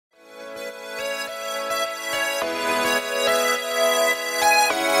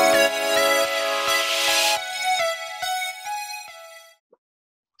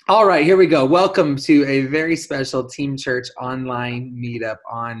All right, here we go. Welcome to a very special Team Church Online Meetup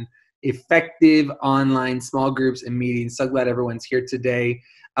on effective online small groups and meetings. So glad everyone's here today.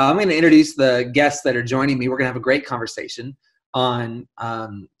 I'm going to introduce the guests that are joining me. We're going to have a great conversation on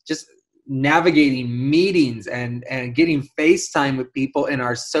just navigating meetings and getting FaceTime with people in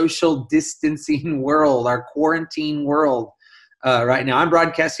our social distancing world, our quarantine world. Right now, I'm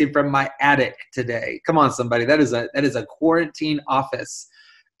broadcasting from my attic today. Come on, somebody. That is a quarantine office,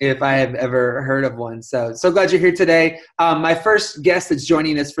 if I have ever heard of one. So glad you're here today. My first guest that's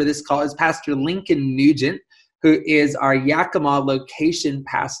joining us for this call is Pastor Lincoln Nugent, who is our Yakima location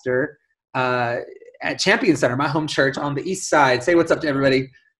pastor at Champion Center, my home church on the east side. Say what's up to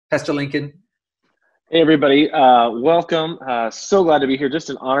everybody, Pastor Lincoln. Hey, everybody. Welcome. So glad to be here. Just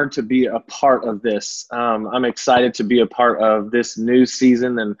an honor to be a part of this. I'm excited to be a part of this new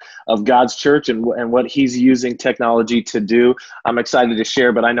season and of God's church and what he's using technology to do. I'm excited to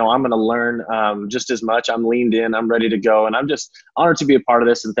share, but I know I'm going to learn just as much. I'm leaned in. I'm ready to go. And I'm just honored to be a part of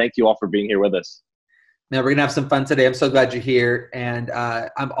this. And thank you all for being here with us. Now, we're going to have some fun today. I'm so glad you're here. And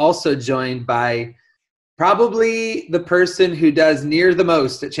I'm also joined by probably the person who does near the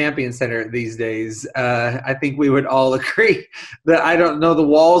most at Champion Center these days. I think we would all agree that I don't know the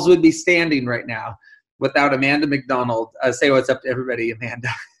walls would be standing right now without Amanda McDonald. Say what's up to everybody, Amanda.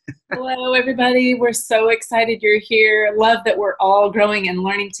 Hello, everybody. We're so excited you're here. Love that we're all growing and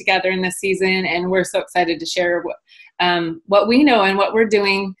learning together in this season, and we're so excited to share what we know and what we're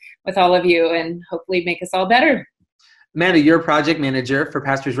doing with all of you and hopefully make us all better. Amanda, you're project manager for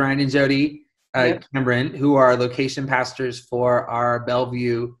Pastors Ryan and Jody Yep. Cameron, who are location pastors for our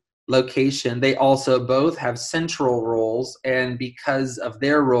Bellevue location. They also both have central roles, and because of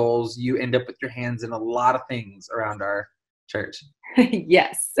their roles, you end up with your hands in a lot of things around our church.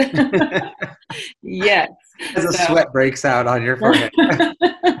 Yes. Yes. As a sweat breaks out on your forehead.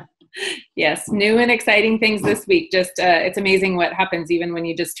 Yes, new and exciting things this week. Just it's amazing what happens even when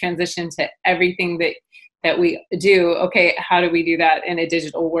you just transition to everything that we do. Okay, how do we do that in a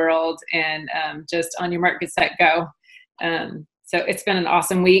digital world? And just on your mark, get set, go. So it's been an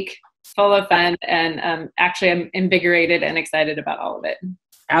awesome week, full of fun, and actually I'm invigorated and excited about all of it.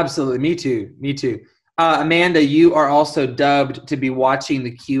 Absolutely, me too. Amanda, you are also dubbed to be watching the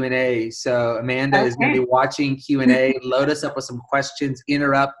Q&A. So Amanda is going to be watching Q&A. Load us up with some questions.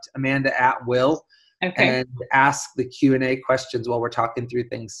 Interrupt Amanda at will. And ask the Q&A questions while we're talking through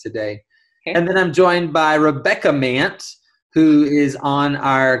things today. Okay. And then I'm joined by Rebecca Mant, who is on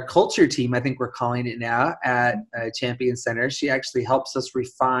our culture team, I think we're calling it now, at Champion Center. She actually helps us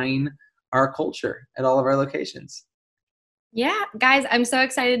refine our culture at all of our locations. Yeah, guys, I'm so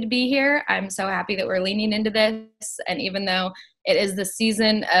excited to be here. I'm so happy that we're leaning into this. And even though it is the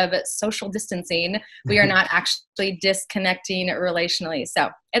season of social distancing, we are not actually disconnecting relationally. So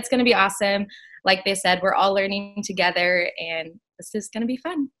it's going to be awesome. Like they said, we're all learning together, and this is going to be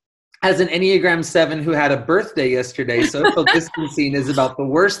fun. As an Enneagram 7 who had a birthday yesterday, social distancing is about the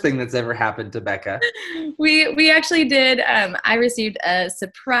worst thing that's ever happened to Becca. We actually did. I received a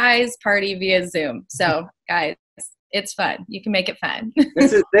surprise party via Zoom. So, guys, it's fun. You can make it fun.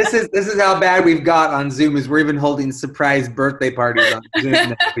 This is how bad we've got on Zoom. Is we're even holding surprise birthday parties on Zoom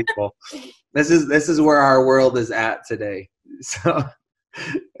to people. This is where our world is at today. So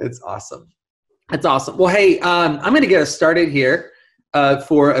it's awesome. That's awesome. Well, hey, I'm going to get us started here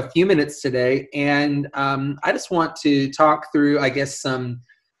for a few minutes today, and I just want to talk through, I guess, some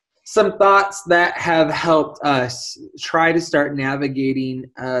thoughts that have helped us try to start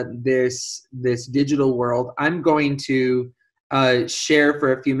navigating this digital world. I'm going to share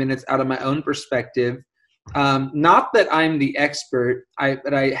for a few minutes out of my own perspective. Not that I'm the expert,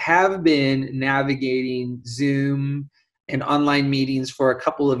 but I have been navigating Zoom and online meetings for a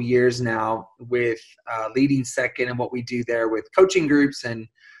couple of years now with Leading Second and what we do there with coaching groups and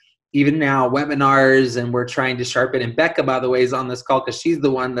even now webinars, and we're trying to sharpen. And Becca, by the way, is on this call because she's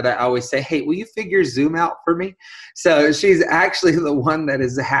the one that I always say, hey, will you figure Zoom out for me? So she's actually the one that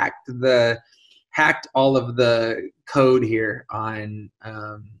has hacked all of the code here on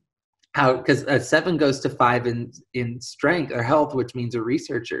how, because a 7 goes to 5 in strength or health, which means a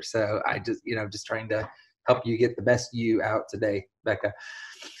researcher. So I just, just trying to help you get the best you out today, Becca.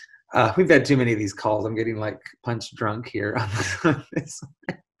 We've had too many of these calls. I'm getting like punch drunk here on this.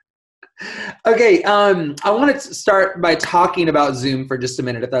 Okay, I want to start by talking about Zoom for just a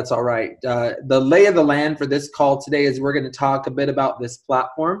minute, if that's all right. The lay of the land for this call today is we're going to talk a bit about this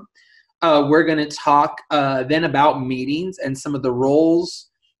platform. We're going to talk then about meetings and some of the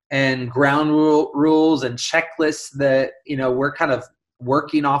roles and ground rules and checklists that we're kind of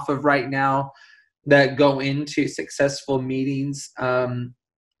working off of right now that go into successful meetings.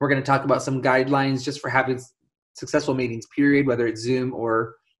 We're going to talk about some guidelines just for having successful meetings, period, whether it's Zoom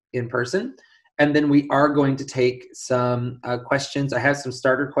or in person. And then we are going to take some questions. I have some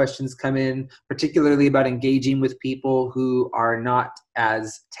starter questions come in, particularly about engaging with people who are not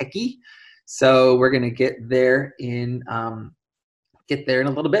as techie. So we're going to get there in a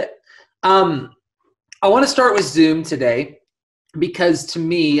little bit. I want to start with Zoom today because to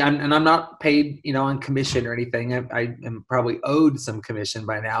me, I'm not paid, on commission or anything. I am probably owed some commission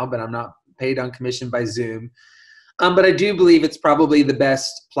by now, but I'm not paid on commission by Zoom. But I do believe it's probably the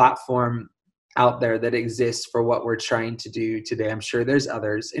best platform out there that exists for what we're trying to do today. I'm sure there's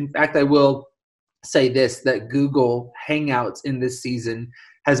others. In fact, I will say this, that Google Hangouts in this season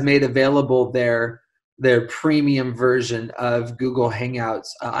has made available their premium version of Google Hangouts,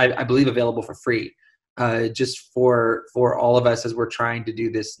 I believe available for free, just for all of us as we're trying to do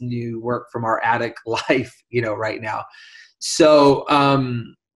this new work from our attic life, right now. So,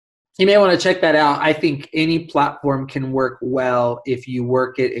 you may want to check that out. I think any platform can work well if you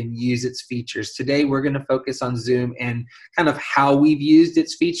work it and use its features. Today, we're going to focus on Zoom and kind of how we've used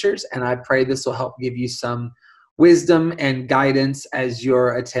its features. And I pray this will help give you some wisdom and guidance as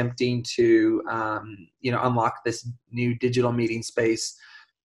you're attempting to, unlock this new digital meeting space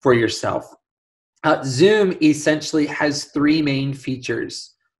for yourself. Zoom essentially has three main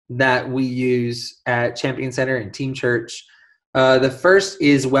features that we use at Champion Center and Team Church. The first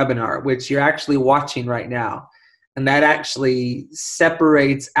is webinar, which you're actually watching right now. And that actually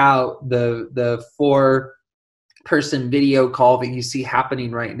separates out the 4-person video call that you see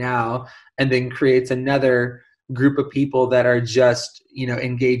happening right now, and then creates another group of people that are just,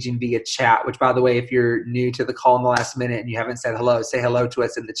 engaging via chat, which, by the way, if you're new to the call in the last minute and you haven't said hello, say hello to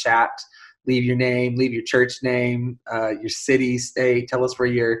us in the chat. Leave your name, leave your church name, your city, state, tell us where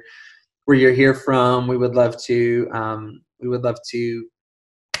you're here from. We would love to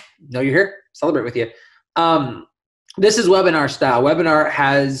know you're here, celebrate with you. This is webinar style. Webinar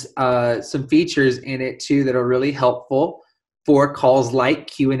has some features in it too that are really helpful for calls like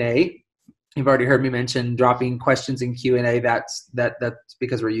Q&A. You've already heard me mention dropping questions in Q&A. That's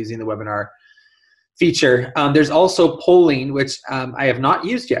because we're using the webinar feature. There's also polling, which I have not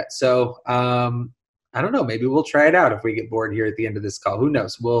used yet. So I don't know. Maybe we'll try it out if we get bored here at the end of this call. Who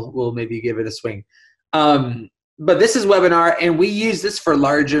knows? We'll maybe give it a swing. But this is webinar, and we use this for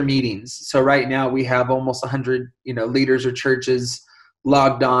larger meetings. So right now we have almost 100, leaders or churches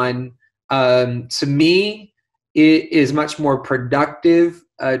logged on. To me, it is much more productive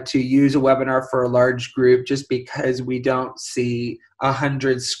to use a webinar for a large group, just because we don't see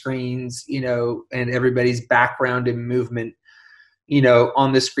 100 screens, and everybody's background and movement,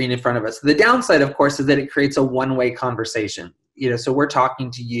 on the screen in front of us. The downside, of course, is that it creates a one-way conversation. So we're talking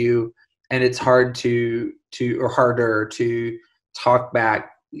to you, and it's harder to talk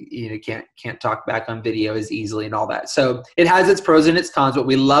back. Can't talk back on video as easily and all that. So it has its pros and its cons, but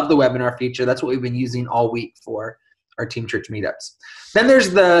we love the webinar feature. That's what we've been using all week for our Team Church meetups. Then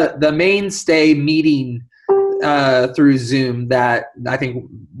there's the mainstay meeting through Zoom that I think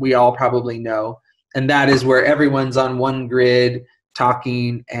we all probably know, and that is where everyone's on one grid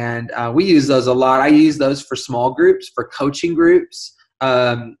talking, and we use those a lot. I use those for small groups, for coaching groups.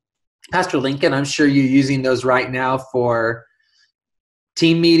 Pastor Lincoln, I'm sure you're using those right now for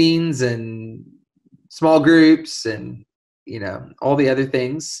team meetings and small groups and, all the other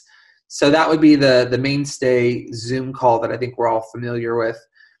things. So that would be the mainstay Zoom call that I think we're all familiar with.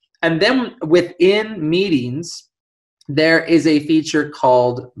 And then within meetings, there is a feature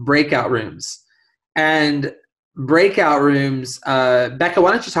called breakout rooms. And breakout rooms, Becca,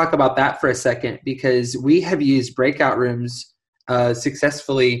 why don't you talk about that for a second? Because we have used breakout rooms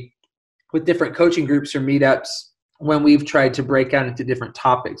successfully with different coaching groups or meetups when we've tried to break out into different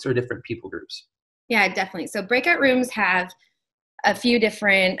topics or different people groups. Yeah, definitely. So breakout rooms have a few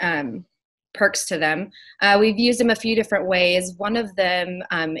different perks to them. We've used them a few different ways. One of them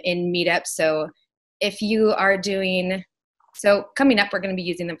in meetups. So if you are coming up, we're going to be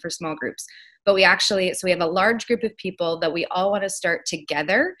using them for small groups. But we have a large group of people that we all want to start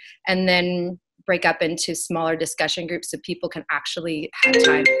together and then break up into smaller discussion groups so people can actually have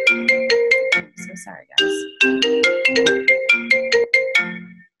time. I'm so sorry, guys.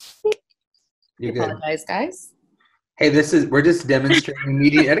 You're I apologize, guys. Hey, we're just demonstrating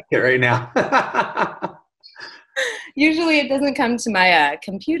meeting etiquette right now. Usually it doesn't come to my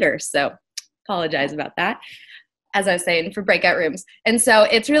computer, so apologize about that. As I was saying, for breakout rooms. And so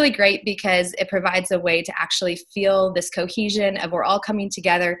it's really great because it provides a way to actually feel this cohesion of we're all coming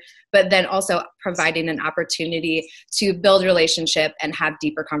together, but then also providing an opportunity to build relationship and have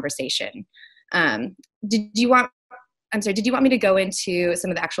deeper conversation. Did you want I'm sorry, did you want me to go into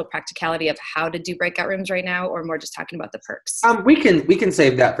some of the actual practicality of how to do breakout rooms right now, or more just talking about the perks? We can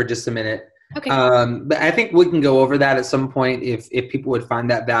save that for just a minute. Okay. But I think we can go over that at some point if people would find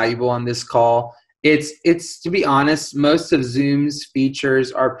that valuable on this call. It's to be honest, most of Zoom's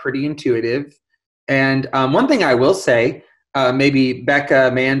features are pretty intuitive. And one thing I will say, maybe Becca,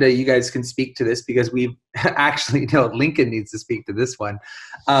 Amanda, you guys can speak to this because we've actually, Lincoln needs to speak to this one.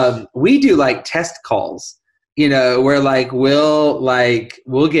 We do like test calls. Where like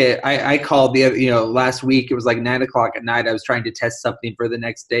we'll get, I called last week, it was like 9:00 at night. I was trying to test something for the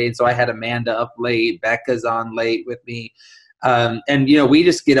next day. And so I had Amanda up late, Becca's on late with me. And we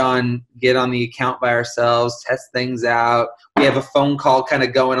just get on the account by ourselves, test things out. We have a phone call kind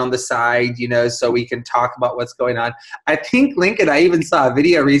of going on the side, so we can talk about what's going on. I think, Lincoln, I even saw a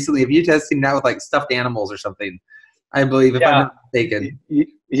video recently of you testing that with like stuffed animals or something, I believe, if I'm not mistaken.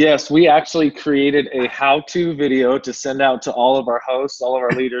 Yes, we actually created a how-to video to send out to all of our hosts, all of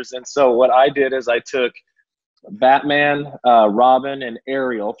our leaders. And so what I did is I took Batman, Robin, and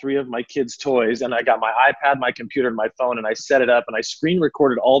Ariel, 3 of my kids' toys, and I got my iPad, my computer, and my phone, and I set it up, and I screen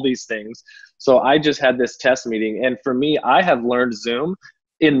recorded all these things. So I just had this test meeting, and for me, I have learned Zoom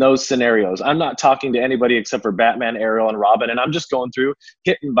in those scenarios. I'm not talking to anybody except for Batman, Ariel, and Robin, and I'm just going through,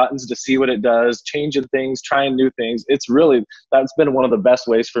 hitting buttons to see what it does, changing things, trying new things. That's been one of the best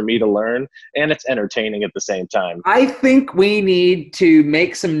ways for me to learn, and it's entertaining at the same time. I think we need to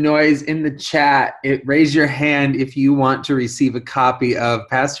make some noise in the chat. Raise your hand if you want to receive a copy of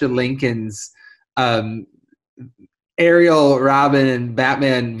Pastor Lincoln's Ariel, Robin, and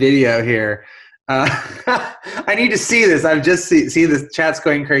Batman video here. I need to see this. I've just see the chat's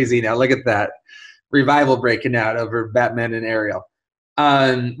going crazy now. Look at that. Revival breaking out over Batman and Ariel.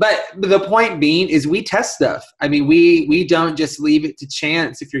 But the point being is we test stuff. I mean, we don't just leave it to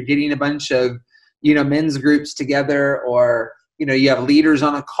chance. If you're getting a bunch of, men's groups together, or, you have leaders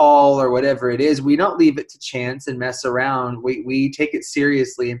on a call or whatever it is, we don't leave it to chance and mess around. We take it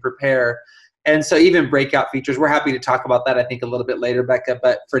seriously and prepare. And so even breakout features, we're happy to talk about that, I think, a little bit later, Becca.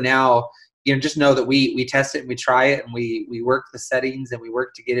 But for now, just know that we test it and we try it and we work the settings and we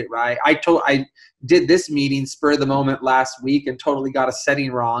work to get it right. I did this meeting spur of the moment last week and totally got a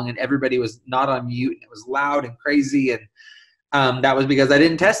setting wrong, and everybody was not on mute, and it was loud and crazy, and that was because I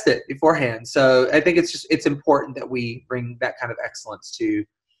didn't test it beforehand. So I think it's important that we bring that kind of excellence to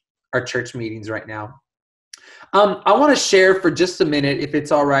our church meetings right now. I want to share for just a minute, if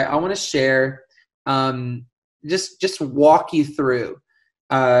it's all right. I want to share, just walk you through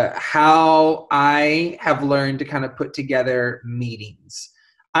how I have learned to kind of put together meetings.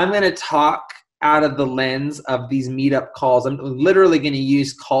 I'm going to talk out of the lens of these meetup calls. I'm literally going to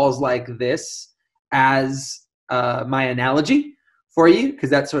use calls like this as my analogy for you, because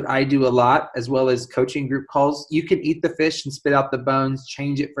that's what I do a lot, as well as coaching group calls. You can eat the fish and spit out the bones,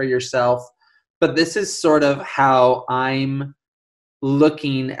 change it for yourself. But this is sort of how I'm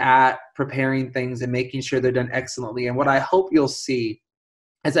looking at preparing things and making sure they're done excellently. And what I hope you'll see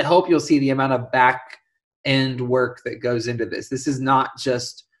is the amount of back end work that goes into this. This is not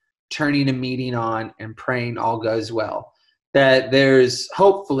just turning a meeting on and praying all goes well. That there's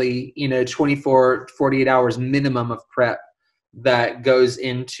hopefully, 24, 48 hours minimum of prep that goes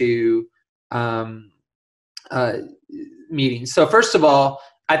into meetings. So first of all,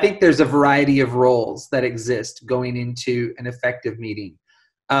 I think there's a variety of roles that exist going into an effective meeting.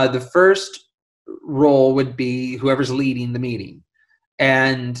 The first role would be whoever's leading the meeting.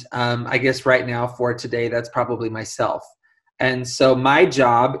 And I guess right now for today, that's probably myself. And so my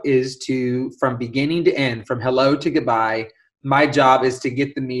job is to, from beginning to end, from hello to goodbye, my job is to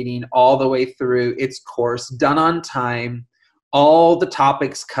get the meeting all the way through its course, done on time, all the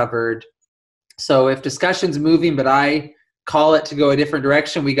topics covered. So if discussion's moving, but I call it to go a different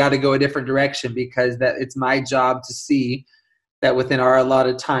direction, we got to go a different direction, because that it's my job to see that within our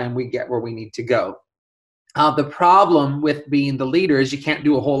allotted time, we get where we need to go. The problem with being the leader is you can't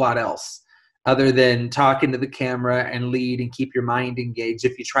do a whole lot else other than talk into the camera and lead and keep your mind engaged.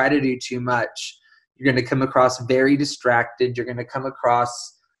 If you try to do too much, you're going to come across very distracted. You're going to come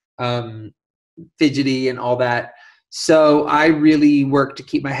across fidgety and all that. So I really work to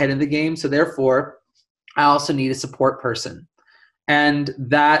keep my head in the game. So therefore, I also need a support person. And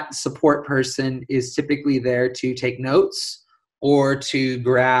that support person is typically there to take notes or to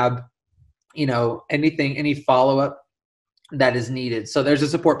grab, any follow-up that is needed. So there's a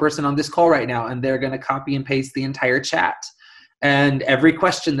support person on this call right now, and they're going to copy and paste the entire chat and every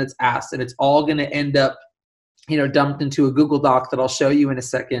question that's asked, and it's all going to end up, dumped into a Google Doc that I'll show you in a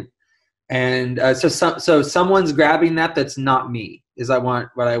second. And so someone's grabbing that. That's not me.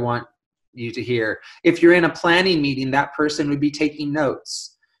 What I want you to hear. If you're in a planning meeting, that person would be taking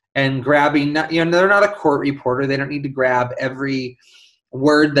notes and grabbing, they're not a court reporter. They don't need to grab every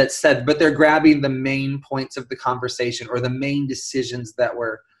word that's said, but they're grabbing the main points of the conversation or the main decisions that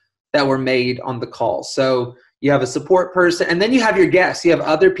were made on the call. So you have a support person, and then you have your guests. You have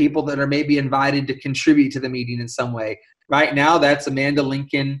other people that are maybe invited to contribute to the meeting in some way. Right now, that's Amanda,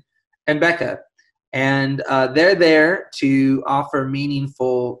 Lincoln, and Becca. And they're there to offer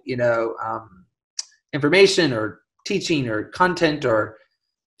meaningful, information or teaching or content, or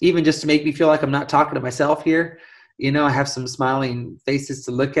even just to make me feel like I'm not talking to myself here. I have some smiling faces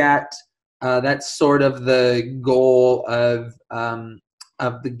to look at. That's sort of the goal of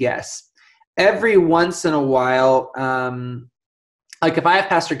the guests. Every once in a while, like if I have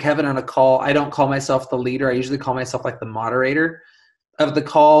Pastor Kevin on a call, I don't call myself the leader. I usually call myself like the moderator of the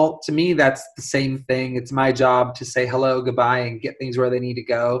call. To me, that's the same thing. It's my job to say hello, goodbye, and get things where they need to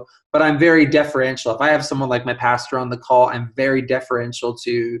go. But I'm very deferential. If I have someone like my pastor on the call, I'm very deferential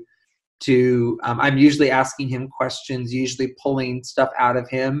to I'm usually asking him questions, usually pulling stuff out of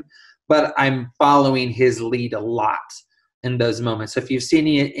him, but I'm following his lead a lot in those moments. So if you've seen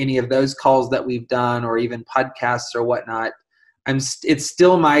any of those calls that we've done, or even podcasts or whatnot, it's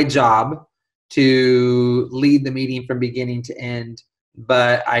still my job to lead the meeting from beginning to end,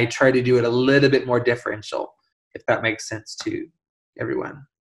 but I try to do it a little bit more differential, if that makes sense to everyone.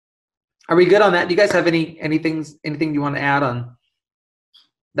 Are we good on that? Do you guys have anything you want to add on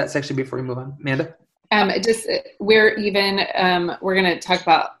that section before we move on? Amanda? We're going to talk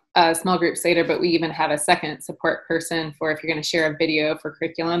about small groups later, but we even have a second support person for if you're going to share a video for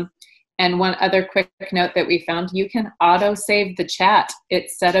curriculum. And one other quick note that we found, you can auto save the chat.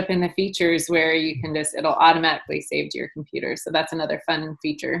 It's set up in the features where you can it'll automatically save to your computer. So that's another fun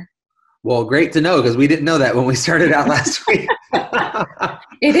feature. Well, great to know, because we didn't know that when we started out last week.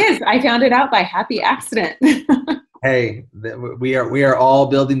 It is. I found it out by happy accident. Hey, we are all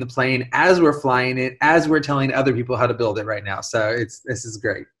building the plane as we're flying it, as we're telling other people how to build it right now. So this is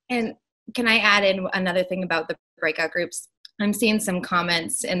great. And can I add in another thing about the breakout groups? I'm seeing some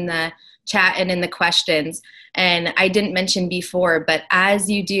comments in the chat and in the questions, and I didn't mention before, but as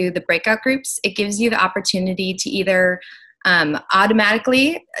you do the breakout groups, it gives you the opportunity to either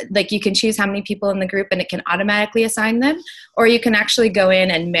automatically, like you can choose how many people in the group and it can automatically assign them, or you can actually go in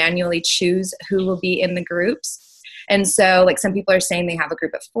and manually choose who will be in the groups. And so like some people are saying they have a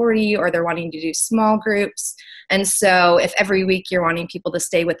group of 40, or they're wanting to do small groups. And so if every week you're wanting people to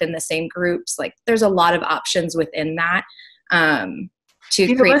stay within the same groups, like there's a lot of options within that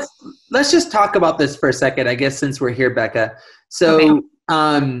to create. Let's just talk about this for a second, I guess, since we're here, Becca. So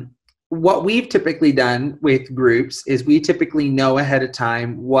okay. What we've typically done with groups is we typically know ahead of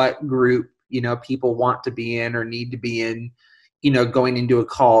time what group, people want to be in or need to be in, going into a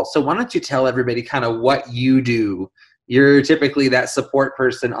call. So why don't you tell everybody kind of what you do? You're typically that support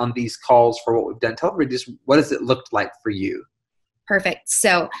person on these calls for what we've done. Tell everybody just what does it look like for you? Perfect.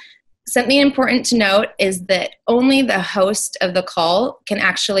 So something important to note is that only the host of the call can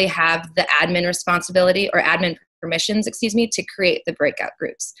actually have the admin responsibility or admin permissions, to create the breakout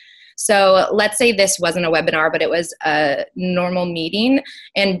groups. So let's say this wasn't a webinar, but it was a normal meeting,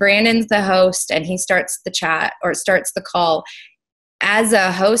 and Brandon's the host and he starts the chat or starts the call. As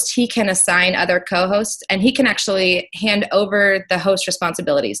a host, he can assign other co-hosts, and he can actually hand over the host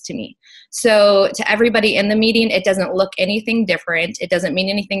responsibilities to me. So to everybody in the meeting, it doesn't look anything different. It doesn't mean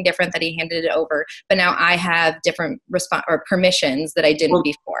anything different that he handed it over, but now I have different permissions that I didn't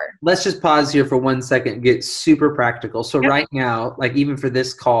before. Let's just pause here for 1 second and get super practical. So right now, like even for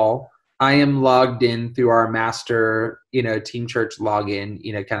this call, I am logged in through our master, Team Church login,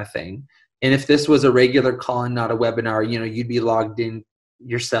 kind of thing. And if this was a regular call and not a webinar, you'd be logged in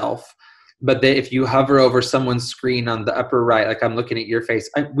yourself. But if you hover over someone's screen on the upper right, like I'm looking at your face,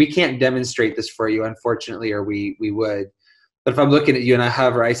 we can't demonstrate this for you, unfortunately, or we would. But if I'm looking at you and I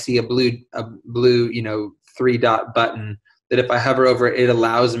hover, I see a blue, 3-dot button that if I hover over it, it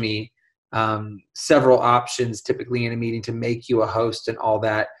allows me several options typically in a meeting to make you a host and all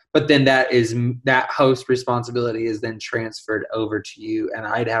that. But then that host responsibility is then transferred over to you, and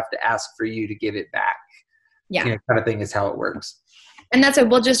I'd have to ask for you to give it back. Yeah. Kind of thing is how it works. And that's it.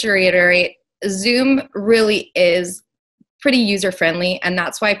 We'll just reiterate, Zoom really is pretty user-friendly, and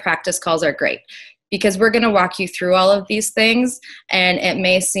that's why practice calls are great, because we're going to walk you through all of these things, and it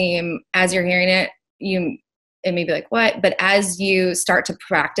may seem, as you're hearing it, it may be like, what? But as you start to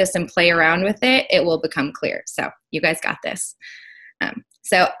practice and play around with it, it will become clear. So you guys got this.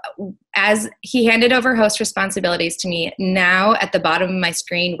 So as he handed over host responsibilities to me, now at the bottom of my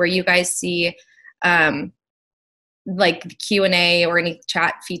screen where you guys see like Q&A or any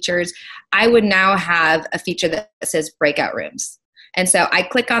chat features, I would now have a feature that says breakout rooms. And so I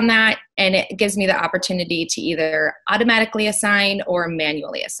click on that, and it gives me the opportunity to either automatically assign or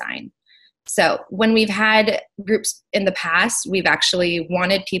manually assign. So when we've had groups in the past, we've actually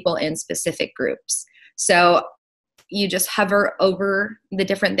wanted people in specific groups. So you just hover over the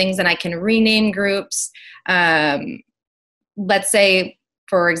different things, and I can rename groups. Let's say,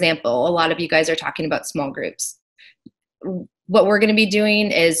 for example, a lot of you guys are talking about small groups. What we're going to be doing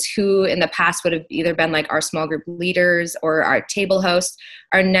is who in the past would have either been like our small group leaders or our table hosts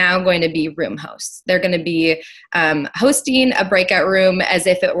are now going to be room hosts. They're going to be hosting a breakout room as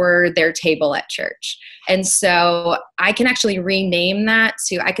if it were their table at church. And so I can actually rename that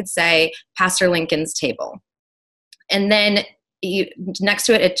to, I could say, Pastor Lincoln's table. And then next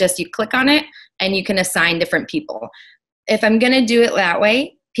to it, you click on it and you can assign different people. If I'm going to do it that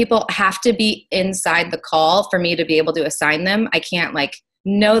way, people have to be inside the call for me to be able to assign them. I can't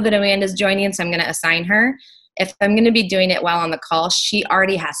know that Amanda's joining, so I'm going to assign her. If I'm going to be doing it while on the call, she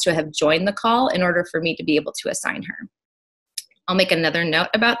already has to have joined the call in order for me to be able to assign her. I'll make another note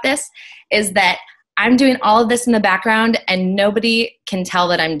about this, is that I'm doing all of this in the background and nobody can tell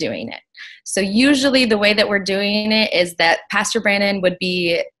that I'm doing it. So usually the way that we're doing it is that Pastor Brandon would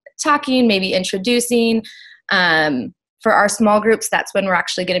be talking, maybe introducing. For our small groups, that's when we're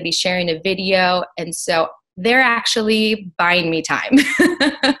actually going to be sharing a video. And so they're actually buying me time.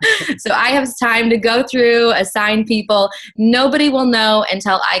 So I have time to go through, assign people. Nobody will know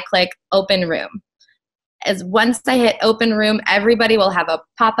until I click open room. As once I hit open room, everybody will have a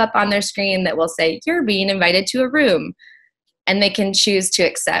pop-up on their screen that will say, you're being invited to a room. And they can choose to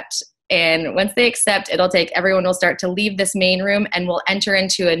accept. And once they accept, everyone will start to leave this main room and will enter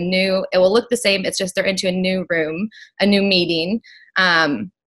into it will look the same. It's just they're into a new room, a new meeting.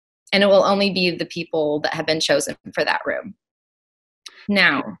 And it will only be the people that have been chosen for that room.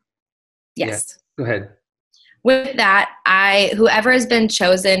 Now, yes. Go ahead. With that, whoever has been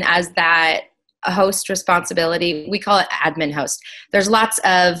chosen as that host responsibility, we call it admin host. There's lots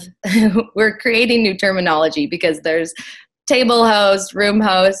of, we're creating new terminology because there's table host, room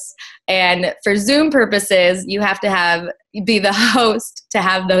hosts, and for Zoom purposes, you have to be the host to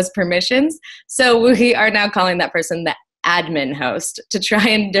have those permissions. So we are now calling that person the admin host to try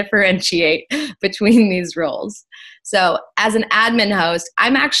and differentiate between these roles. So as an admin host,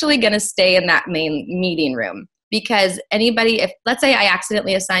 I'm actually going to stay in that main meeting room, because if let's say I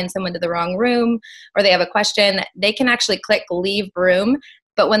accidentally assign someone to the wrong room or they have a question, they can actually click leave room.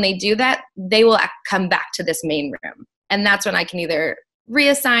 But when they do that, they will come back to this main room. And that's when I can either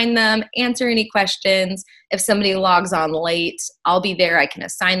reassign them, answer any questions. If somebody logs on late, I'll be there. I can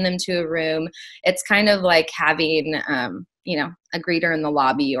assign them to a room. It's kind of like having, a greeter in the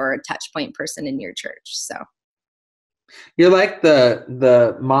lobby or a touch point person in your church. So you're like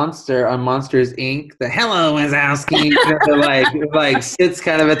the monster on Monsters Inc. The hello Wazowski. like sits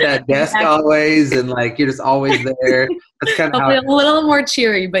kind of at that desk always, and you're just always there. That's kind of a little more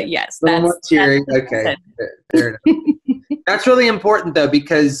cheery, but yes, a little more cheery. Okay, fair enough. That's really important though,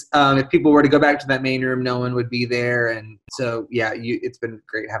 because if people were to go back to that main room, no one would be there, and so it's been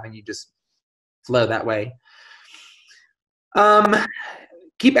great having you just flow that way.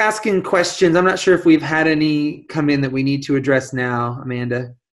 Keep asking questions. I'm not sure if we've had any come in that we need to address now,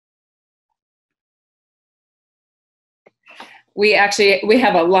 Amanda. We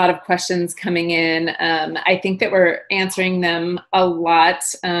have a lot of questions coming in. I think that we're answering them a lot.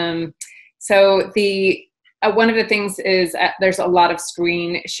 So one of the things is there's a lot of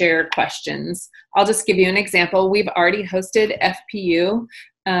screen share questions. I'll just give you an example. We've already hosted FPU,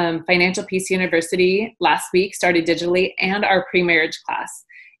 Financial Peace University, last week, started digitally, and our pre-marriage class.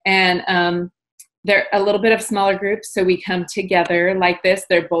 And they're a little bit of smaller groups, so we come together like this.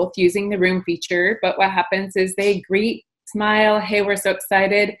 They're both using the room feature, but what happens is they greet, smile, hey, we're so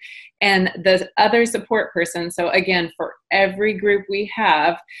excited. And the other support person, so again, for every group we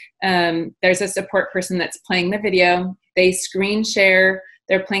have, there's a support person that's playing the video. They screen share,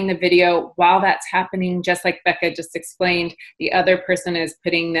 they're playing the video while that's happening, just like Becca just explained. The other person is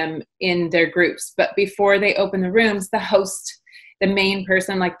putting them in their groups. But before they open the rooms, the host, the main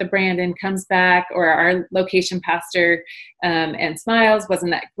person, like the Brandon, comes back, or our location pastor, and smiles. Wasn't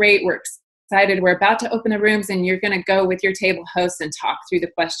that great? We're excited. We're about to open the rooms, and you're going to go with your table host and talk through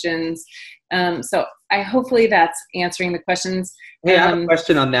the questions. So hopefully that's answering the questions. Hey, I have a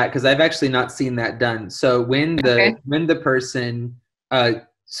question on that, because I've actually not seen that done. So when the person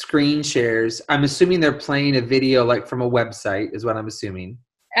screen shares, I'm assuming they're playing a video from a website, is what I'm assuming.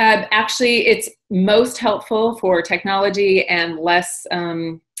 Actually, it's most helpful for technology and less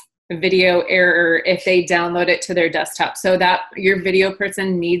video error if they download it to their desktop. So that your video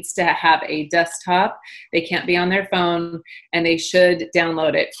person needs to have a desktop. They can't be on their phone, and they should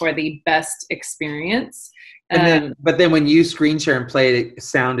download it for the best experience. But then when you screen share and play it,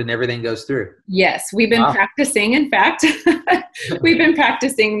 sound and everything goes through. Yes, we've been practicing. In fact, we've been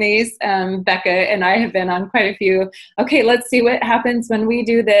practicing these. Becca and I have been on quite a few. Okay, let's see what happens when we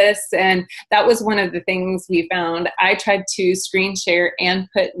do this. And that was one of the things we found. I tried to screen share and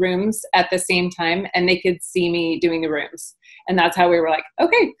put rooms at the same time, and they could see me doing the rooms. And that's how we were like,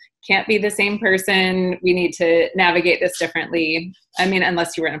 okay, can't be the same person. We need to navigate this differently. I mean,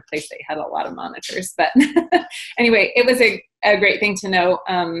 unless you were in a place that had a lot of monitors. But anyway, it was a great thing to know.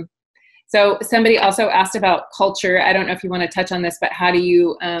 So somebody also asked about culture. I don't know if you want to touch on this, but how do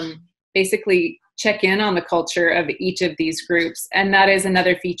you basically check in on the culture of each of these groups? And that is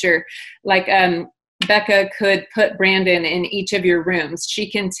another feature. Like Becca could put Brandon in each of your rooms.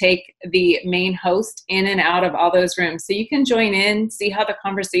 She can take the main host in and out of all those rooms. So you can join in, see how the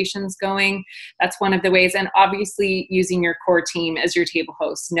conversation's going. That's one of the ways. And obviously using your core team as your table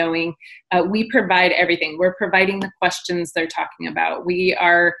host, knowing we provide everything. We're providing the questions they're talking about. We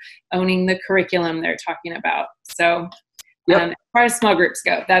are owning the curriculum they're talking about. So as far as small groups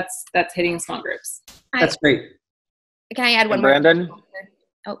go, that's hitting small groups. That's great. Can I add one more? Brandon?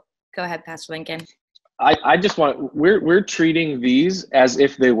 Oh, go ahead, Pastor Lincoln. I just we're treating these as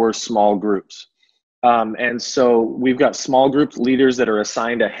if they were small groups. And so we've got small group leaders that are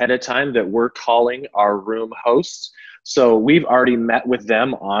assigned ahead of time that we're calling our room hosts. So we've already met with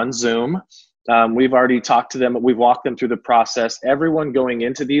them on Zoom. We've already talked to them. We've walked them through the process. Everyone going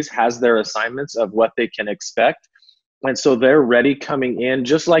into these has their assignments of what they can expect. And so they're ready coming in,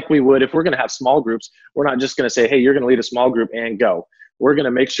 just like we would if we're going to have small groups. We're not just going to say, hey, you're going to lead a small group and go. We're going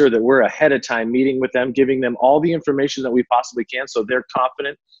to make sure that we're ahead of time meeting with them, giving them all the information that we possibly can so they're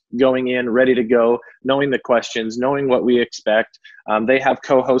confident going in, ready to go, knowing the questions, knowing what we expect. They have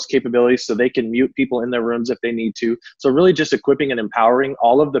co-host capabilities so they can mute people in their rooms if they need to. So really just equipping and empowering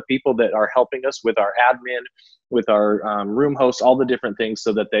all of the people that are helping us with our admin, with our room hosts, all the different things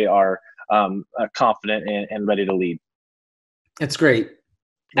so that they are confident and ready to lead. That's great.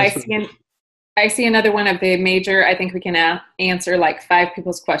 I see another one of the major, I think we can answer like 5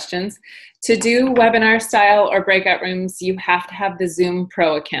 people's questions. To do webinar style or breakout rooms, you have to have the Zoom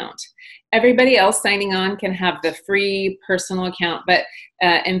Pro account. Everybody else signing on can have the free personal account, but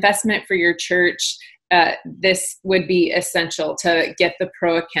investment for your church, this would be essential to get the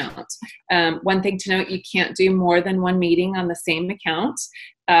Pro account. One thing to note, you can't do more than 1 meeting on the same account.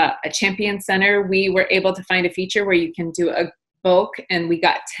 A Champion Center, we were able to find a feature where you can do a bulk, and we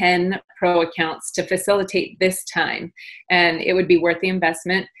got 10 Pro accounts to facilitate this time, and it would be worth the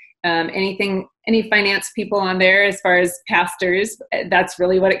investment. Any finance people on there, as far as pastors, that's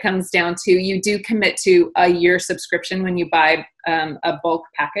really what it comes down to. You do commit to a year subscription when you buy a bulk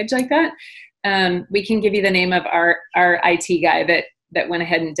package like that. We can give you the name of our IT guy that went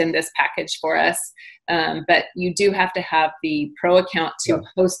ahead and did this package for us. But you do have to have the Pro account to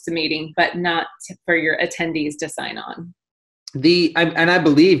host the meeting, but not for your attendees to sign on. I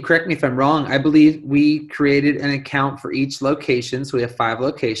believe, correct me if I'm wrong, I believe we created an account for each location. So we have 5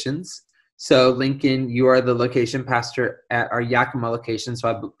 locations. So Lincoln, you are the location pastor at our Yakima location.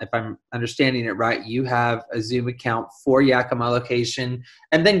 So if I'm understanding it right, you have a Zoom account for Yakima location.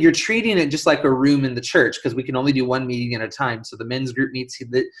 And then you're treating it just like a room in the church, because we can only do 1 meeting at a time. So the men's group meets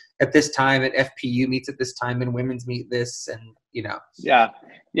at this time, at FPU meets at this time, and women's meet this, and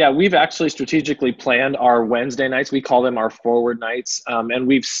Yeah, we've actually strategically planned our Wednesday nights. We call them our forward nights. And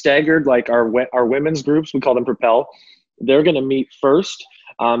we've staggered like our women's groups. We call them Propel. They're going to meet first.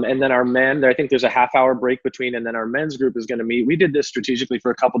 And then our men, I think there's a half-hour break between, and then our men's group is going to meet. We did this strategically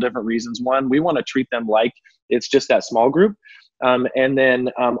for a couple different reasons. One, we want to treat them like it's just that small group. And then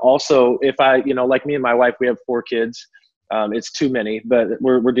also, if like me and my wife, we have 4 kids. It's too many, but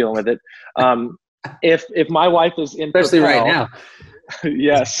we're dealing with it. If my wife is in especially Propel, right now.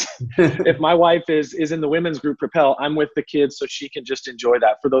 Yes. If my wife is in the women's group Propel, I'm with the kids so she can just enjoy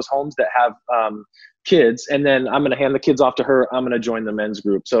that. For those homes that have kids, and then I'm going to hand the kids off to her, I'm going to join the men's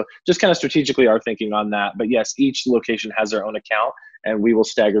group. So just kind of strategically our thinking on that. But yes, each location has their own account, and we will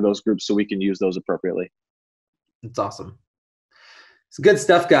stagger those groups so we can use those appropriately. That's awesome. It's good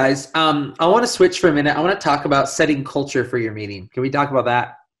stuff, guys. I want to switch for a minute. I want to talk about setting culture for your meeting. Can we talk about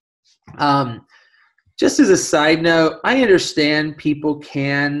that? Just as a side note, I understand people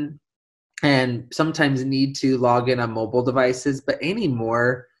can and sometimes need to log in on mobile devices, but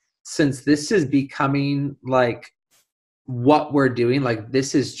anymore, since this is becoming like what we're doing, like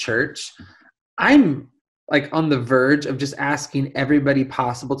this is church, I'm like on the verge of just asking everybody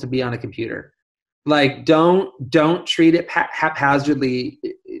possible to be on a computer. Like, don't treat it haphazardly.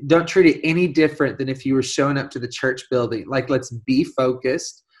 Don't treat it any different than if you were showing up to the church building. Like, let's be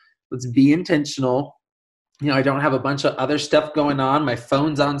focused. Let's be intentional. I don't have a bunch of other stuff going on. My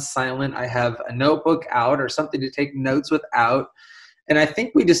phone's on silent. I have a notebook out or something to take notes without. And I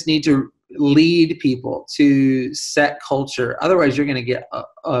think we just need to lead people to set culture. Otherwise, you're going to get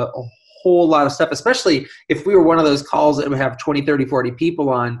a whole lot of stuff, especially if we were one of those calls that would have 20, 30, 40 people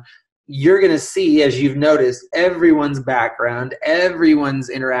on. You're going to see, as you've noticed, everyone's background, everyone's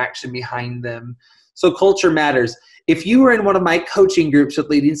interaction behind them. So culture matters. If you were in one of my coaching groups with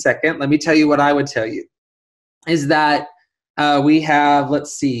Leading Second, let me tell you what I would tell you. Is that we have,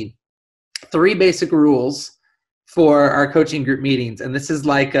 3 basic rules for our coaching group meetings. And this is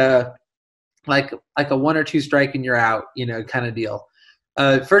like a 1 or 2 strike and you're out, kind of deal.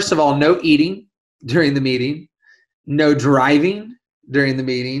 First of all, no eating during the meeting, no driving during the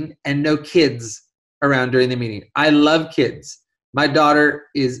meeting, and no kids around during the meeting. I love kids. My daughter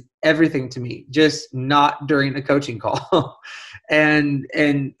is everything to me, just not during a coaching call. And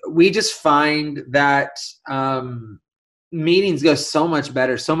we just find that meetings go so much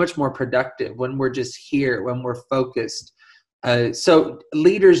better, so much more productive when we're just here, when we're focused. So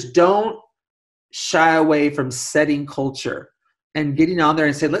leaders, don't shy away from setting culture and getting on there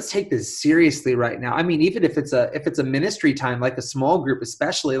and say, let's take this seriously right now. I mean, even if it's a ministry time, like a small group,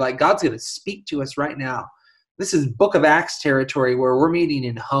 especially, like God's going to speak to us right now. This is Book of Acts territory where we're meeting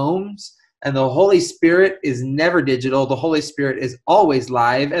in homes, and the Holy Spirit is never digital. The Holy Spirit is always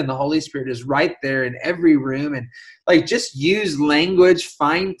live, and the Holy Spirit is right there in every room. And just use language,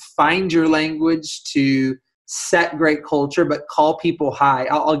 find your language to set great culture, but call people hi.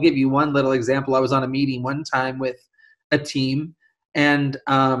 I'll give you one little example. I was on a meeting one time with a team, and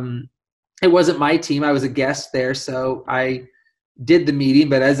it wasn't my team. I was a guest there, so I did the meeting,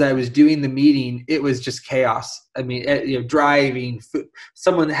 but as I was doing the meeting, it was just chaos. I mean, driving, food,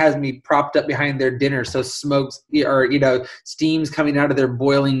 someone has me propped up behind their dinner, so smokes or steam's coming out of their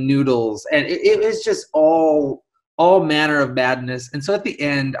boiling noodles, and it was just all manner of badness. And so at the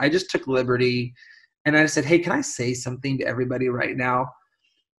end, I just took liberty, and I said, "Hey, can I say something to everybody right now?"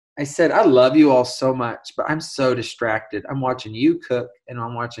 I said, "I love you all so much, but I'm so distracted. I'm watching you cook, and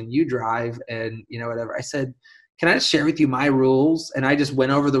I'm watching you drive, and whatever." I said, "Can I share with you my rules?" And I just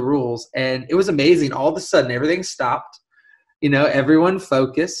went over the rules, and it was amazing. All of a sudden, everything stopped, everyone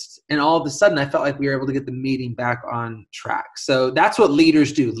focused, and all of a sudden I felt like we were able to get the meeting back on track. So that's what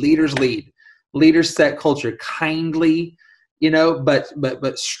leaders do. Leaders lead. Leaders set culture kindly,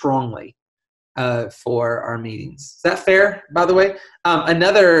 but strongly for our meetings. Is that fair, by the way?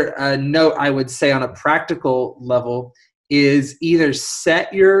 Another note I would say on a practical level is either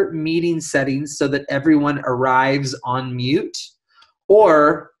set your meeting settings so that everyone arrives on mute,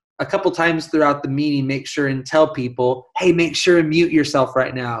 or a couple times throughout the meeting, make sure and tell people, hey, make sure and mute yourself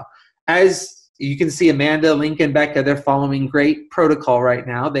right now. As you can see, Amanda, Lincoln, Becca, they're following great protocol right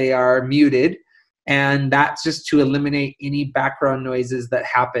now. They are muted, and that's just to eliminate any background noises that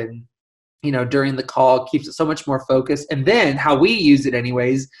happen during the call. Keeps it so much more focused. And then how we use it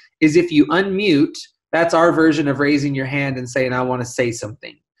anyways is if you unmute, that's our version of raising your hand and saying, I want to say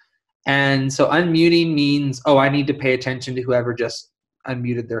something. And so unmuting means, I need to pay attention to whoever just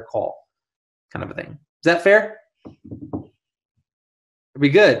unmuted their call, kind of a thing. Is that fair? Are we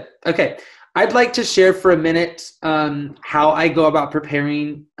good? Okay. I'd like to share for a minute how I go about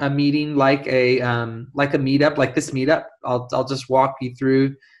preparing a meeting like a meetup, like this meetup. I'll just walk you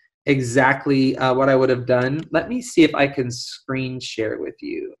through exactly what I would have done. Let me see if I can screen share with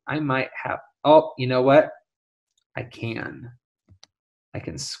you. I might have. Oh, you know what? I can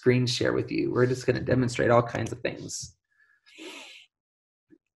screen share with you. We're just going to demonstrate all kinds of things.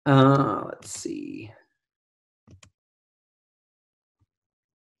 Let's see.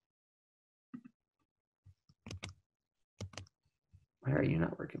 Why are you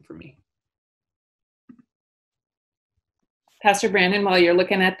not working for me? Pastor Brandon, while you're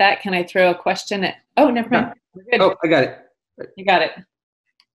looking at that, can I throw a question at? Oh, never mind. We're good. Oh, I got it. You got it.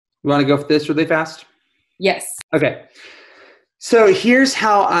 You want to go for this really fast? Yes. Okay. So here's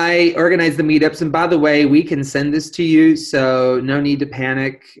how I organize the meetups. And by the way, we can send this to you, so no need to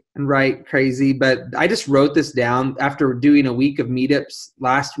panic and write crazy. But I just wrote this down after doing a week of meetups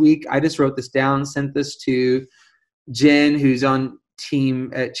last week. I just wrote this down, sent this to Jen, who's on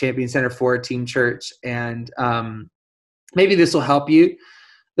team at Champion Center for Team Church. And maybe this will help you.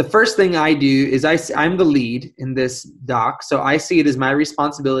 The first thing I do is I'm the lead in this doc, so I see it as my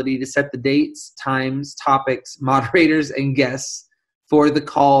responsibility to set the dates, times, topics, moderators, and guests for the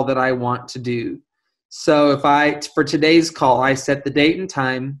call that I want to do. So for today's call, I set the date and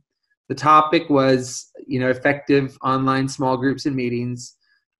time. The topic was, effective online small groups and meetings.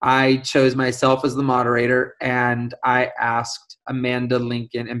 I chose myself as the moderator, and I asked Amanda,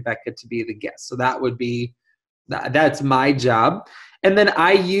 Lincoln, and Becca to be the guests. So that's my job. And then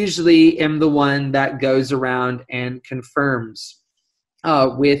I usually am the one that goes around and confirms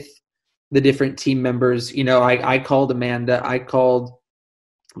with the different team members. I called Amanda, I called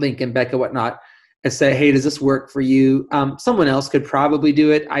Lincoln, Becca, whatnot, and say, hey, does this work for you? Someone else could probably do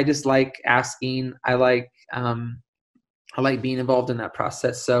it. I just like asking. I like being involved in that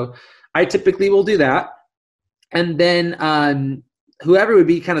process. So I typically will do that. And then whoever would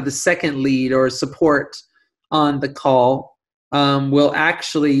be kind of the second lead or support on the call will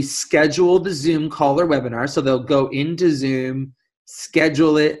actually schedule the Zoom call or webinar. So they'll go into Zoom,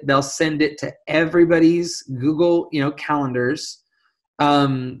 schedule it. They'll send it to everybody's Google, calendars,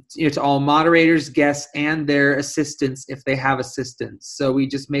 to all moderators, guests, and their assistants if they have assistants. So we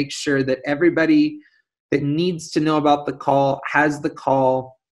just make sure that everybody that needs to know about the call has the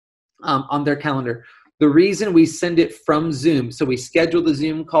call on their calendar. The reason we send it from Zoom, so we schedule the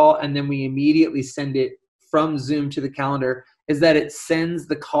Zoom call and then we immediately send it from Zoom to the calendar, is that it sends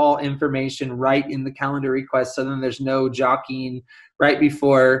the call information right in the calendar request. So then there's no jockeying right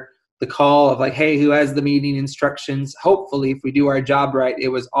before the call of like, hey, who has the meeting instructions? Hopefully, if we do our job right, it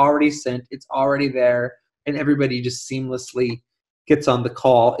was already sent, it's already there, and everybody just seamlessly gets on the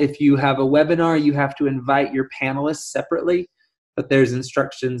call. If you have a webinar, you have to invite your panelists separately, but there's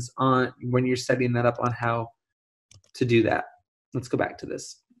instructions on when you're setting that up on how to do that. Let's go back to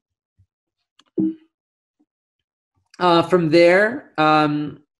this. From there,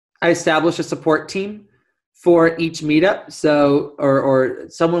 I establish a support team for each meetup. So, or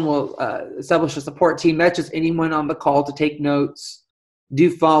someone will establish a support team. That's just anyone on the call to take notes, do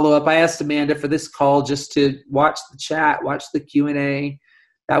follow up. I asked Amanda for this call just to watch the chat, watch the Q&A.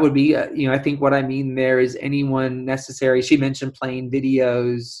 That would be, I think what I mean there is anyone necessary. She mentioned playing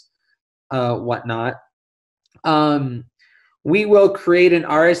videos, whatnot. We will create an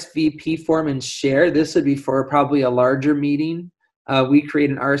RSVP form and share. This would be for probably a larger meeting. We create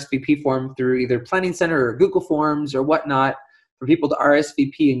an RSVP form through either Planning Center or Google Forms or whatnot for people to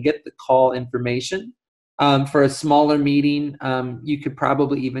RSVP and get the call information. For a smaller meeting, you could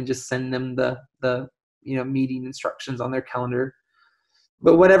probably even just send them the meeting instructions on their calendar.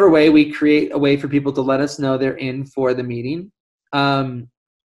 But whatever way, we create a way for people to let us know they're in for the meeting. Off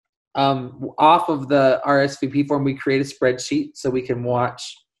of the RSVP form, we create a spreadsheet so we can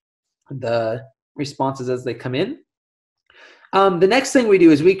watch the responses as they come in. The next thing we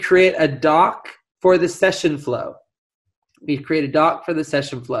do is we create a doc for the session flow. We create a doc for the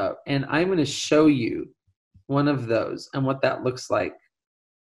session flow, and I'm going to show you one of those and what that looks like.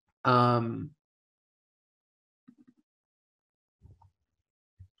 One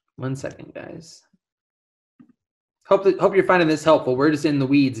second, guys. Hope you're finding this helpful. We're just in the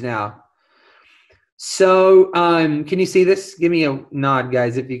weeds now. So can you see this? Give me a nod,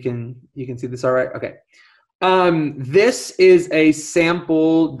 guys, if you can see this all right. Okay. This is a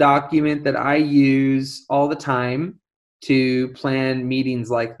sample document that I use all the time to plan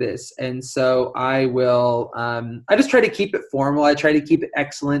meetings like this. And so I will, I just try to keep it formal. I try to keep it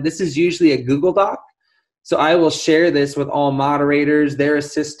excellent. This is usually a Google Doc. So I will share this with all moderators, their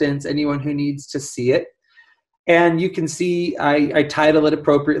assistants, anyone who needs to see it. And you can see I title it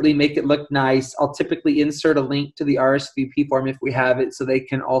appropriately, make it look nice. I'll typically insert a link to the RSVP form if we have it so they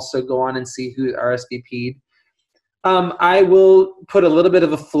can also go on and see who RSVP'd. I will put a little bit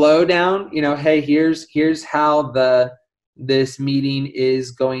of a flow down, hey, here's how this meeting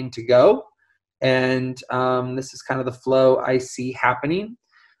is going to go. And this is kind of the flow I see happening.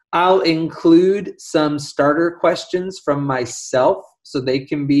 I'll include some starter questions from myself so they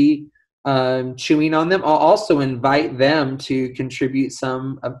can be chewing on them. I'll also invite them to contribute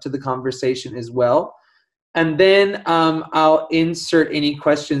some to the conversation as well. And then I'll insert any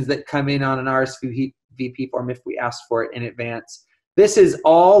questions that come in on an RSVP form if we ask for it in advance. This is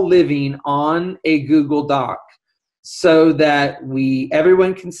all living on a Google Doc so that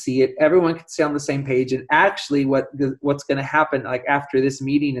everyone can see it, everyone can stay on the same page. And actually what's going to happen like after this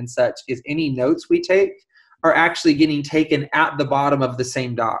meeting and such is any notes we take are actually getting taken at the bottom of the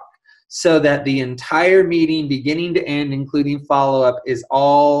same doc, so that the entire meeting, beginning to end, including follow-up, is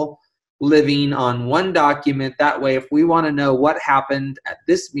all living on one document. That way, if we want to know what happened at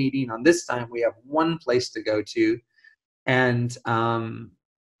this meeting on this time, we have one place to go to, and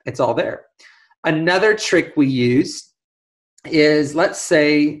it's all there. Another trick we use is, let's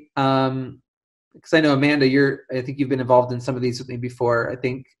say, because I know, Amanda, I think you've been involved in some of these with me before, I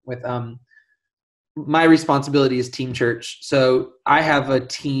think with my responsibility is Team Church. So I have a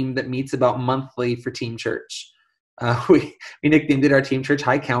team that meets about monthly for Team Church. We nicknamed it our Team Church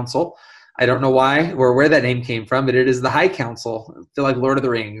High Council. I don't know why or where that name came from, but it is the High Council. I feel like Lord of the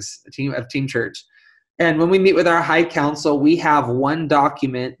Rings, a team of Team Church. And when we meet with our High Council, we have one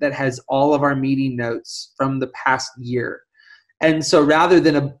document that has all of our meeting notes from the past year. And so rather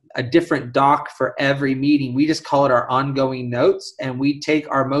than a different doc for every meeting, we just call it our ongoing notes, and we take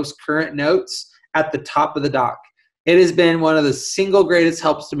our most current notes at the top of the doc. It has been one of the single greatest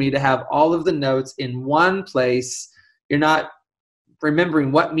helps to me to have all of the notes in one place. You're not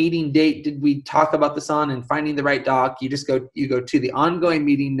remembering what meeting date did we talk about this on and finding the right doc. You go to the ongoing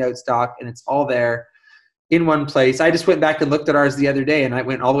meeting notes doc, and it's all there in one place. I just went back and looked at ours the other day, and I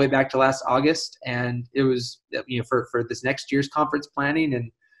went all the way back to last August, and it was, for this next year's conference planning,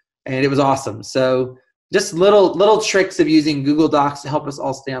 and it was awesome. So just little tricks of using Google Docs to help us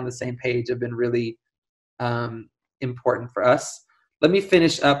all stay on the same page have been really important for us. Let me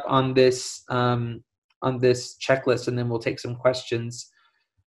finish up on this checklist, and then we'll take some questions.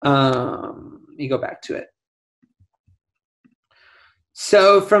 Let me go back to it.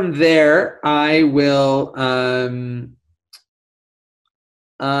 So from there, I will,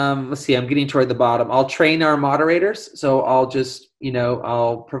 let's see, I'm getting toward the bottom. I'll train our moderators. So I'll just,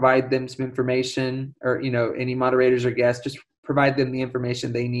 I'll provide them some information, or, any moderators or guests, just provide them the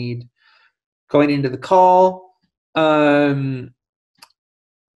information they need going into the call.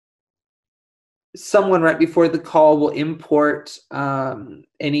 Someone right before the call will import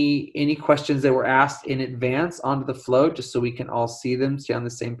any questions that were asked in advance onto the flow, just so we can all see them, stay on the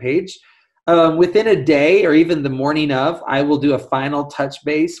same page. Within a day or even the morning of, I will do a final touch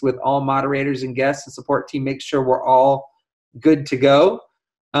base with all moderators and guests and support team, make sure we're all good to go.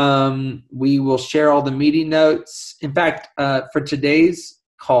 We will share all the meeting notes. In fact, for today's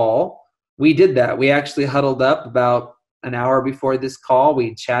call, we did that. We actually huddled up about an hour before this call.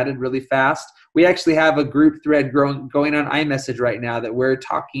 We chatted really fast. We actually have a group thread going on iMessage right now that we're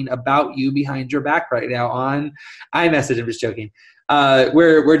talking about you behind your back right now on iMessage. I'm just joking.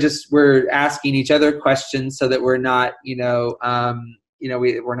 We're asking each other questions so that we're not, we're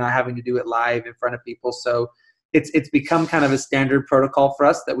not having to do it live in front of people. So it's become kind of a standard protocol for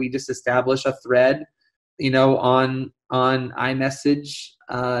us that we just establish a thread, on iMessage,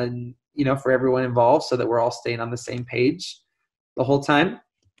 for everyone involved, so that we're all staying on the same page the whole time.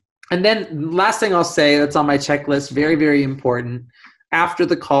 And then last thing I'll say that's on my checklist, very, very important, after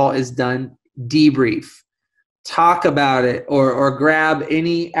the call is done, debrief. Talk about it, or grab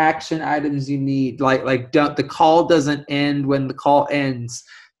any action items you need. Like the call doesn't end when the call ends.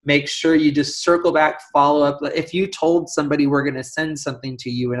 Make sure you just circle back, follow up. If you told somebody we're going to send something to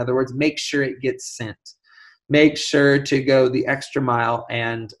you, in other words, make sure it gets sent. Make sure to go the extra mile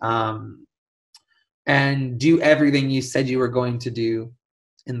and do everything you said you were going to do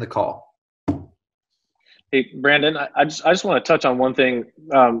in the call. Hey, Brandon, I just want to touch on one thing.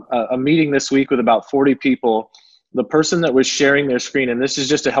 A meeting this week with about 40 people. The person that was sharing their screen, and this is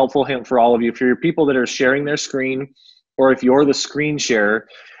just a helpful hint for all of you, for your people that are sharing their screen, or if you're the screen sharer,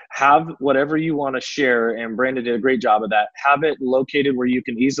 have whatever you want to share, and Brandon did a great job of that. Have it located where you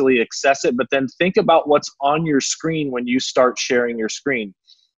can easily access it, but then think about what's on your screen when you start sharing your screen.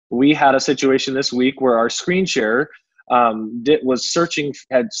 We had a situation this week where our screen sharer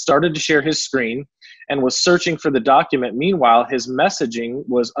had started to share his screen and was searching for the document. Meanwhile, his messaging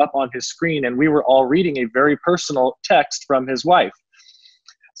was up on his screen, and we were all reading a very personal text from his wife.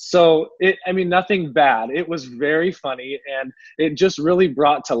 So, nothing bad. It was very funny, and it just really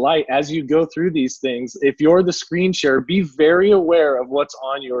brought to light, as you go through these things, if you're the screen sharer, be very aware of what's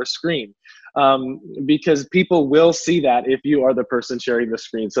on your screen, because people will see that if you are the person sharing the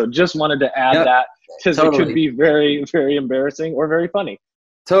screen. So just wanted to add that, because It could be very, very embarrassing or very funny.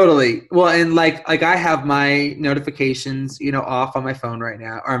 Totally. Well, and like I have my notifications, off on my phone right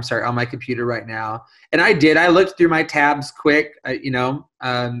now, or I'm sorry, on my computer right now. And I looked through my tabs quick,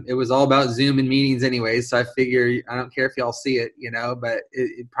 it was all about Zoom and meetings anyways. So I figure I don't care if y'all see it, but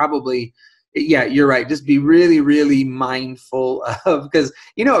it probably, yeah, you're right. Just be really, really mindful of, because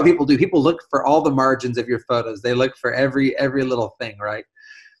you know what people do. People look for all the margins of your photos. They look for every little thing, right?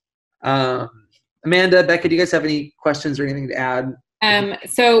 Amanda, Becca, do you guys have any questions or anything to add?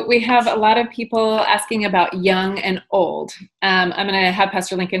 So we have a lot of people asking about young and old. I'm going to have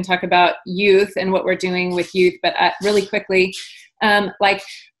Pastor Lincoln talk about youth and what we're doing with youth, but really quickly,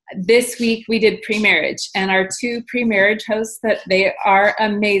 this week we did pre-marriage, and our 2 pre-marriage hosts, that they are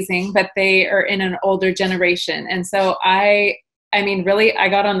amazing, but they are in an older generation. And so I I mean, really, I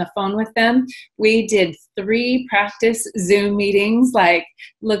got on the phone with them. We did 3 practice Zoom meetings, like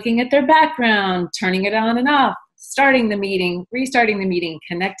looking at their background, turning it on and off, starting the meeting, restarting the meeting,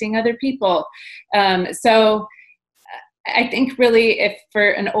 connecting other people. So I think really, if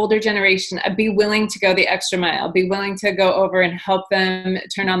for an older generation, I'd be willing to go the extra mile, be willing to go over and help them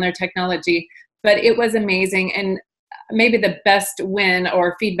turn on their technology. But it was amazing. And maybe the best win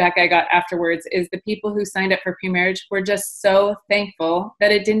or feedback I got afterwards is the people who signed up for pre-marriage were just so thankful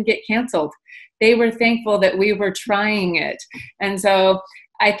that it didn't get canceled. They were thankful that we were trying it. And so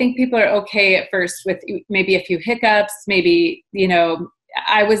I think people are okay at first with maybe a few hiccups, maybe,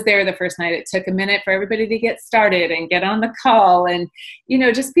 I was there the first night. It took a minute for everybody to get started and get on the call and,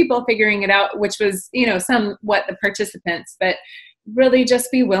 just people figuring it out, which was, somewhat the participants, but really just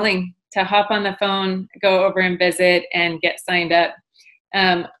be willing to hop on the phone, go over and visit and get signed up.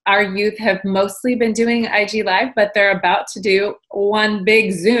 Our youth have mostly been doing IG Live, but they're about to do one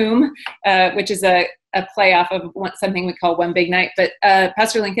big Zoom, which is a play off of something we call One Big Night. But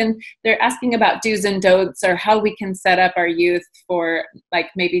Pastor Lincoln, they're asking about do's and don'ts, or how we can set up our youth for like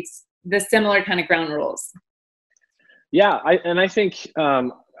maybe the similar kind of ground rules. Yeah, I think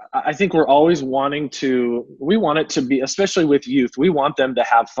we're always we want it to be, especially with youth, we want them to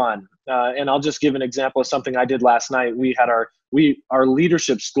have fun. And I'll just give an example of something I did last night. We had our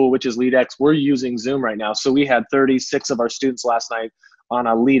leadership school, which is LeadX. We're using Zoom right now. So we had 36 of our students last night on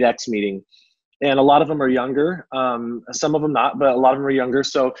a LeadX meeting. And a lot of them are younger, some of them not, but a lot of them are younger.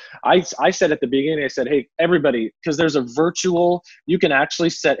 So I said at the beginning, I said, hey, everybody, because there's you can actually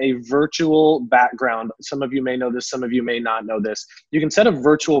set a virtual background. Some of you may know this, some of you may not know this. You can set a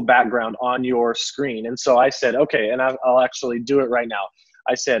virtual background on your screen. And so I said, okay, and I'll actually do it right now.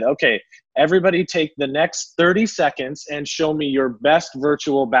 I said, okay, everybody take the next 30 seconds and show me your best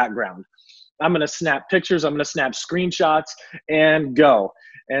virtual background. I'm going to snap pictures, I'm going to snap screenshots, and go.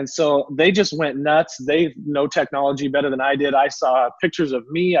 And so they just went nuts. They know technology better than I did. I saw pictures of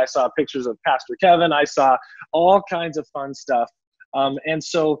me. I saw pictures of Pastor Kevin. I saw all kinds of fun stuff. And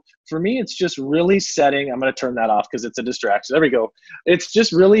so for me, it's just really setting, I'm going to turn that off because it's a distraction. There we go. It's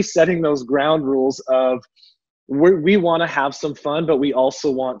just really setting those ground rules of we want to have some fun, but we also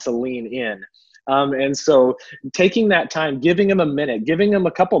want to lean in. And so taking that time, giving them a minute, giving them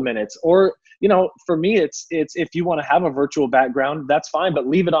a couple minutes, or, for me, it's if you want to have a virtual background, that's fine, but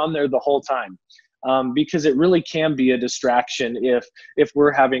leave it on there the whole time. Because it really can be a distraction if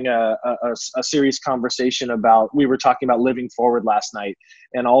we're having a serious conversation about, we were talking about living forward last night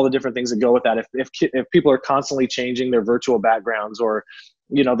and all the different things that go with that. If people are constantly changing their virtual backgrounds, or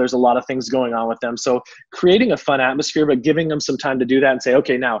there's a lot of things going on with them. So creating a fun atmosphere, but giving them some time to do that and say,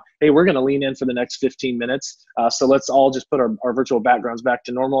 okay, now, hey, we're going to lean in for the next 15 minutes. So let's all just put our virtual backgrounds back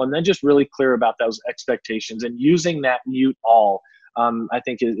to normal, and then just really clear about those expectations, and using that mute all, I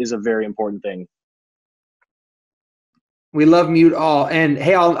think is a very important thing. We love mute all. And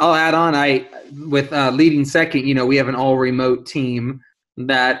hey, I'll add on, with leading second, we have an all remote team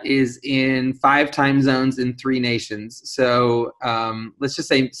that is in 5 time zones in 3 nations. So let's just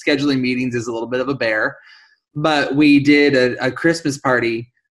say scheduling meetings is a little bit of a bear, but we did a Christmas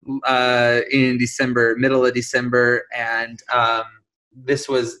party in December, middle of December. And this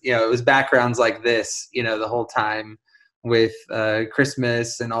was, it was backgrounds like this, the whole time with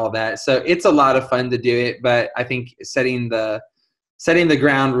Christmas and all that. So it's a lot of fun to do it, but I think setting the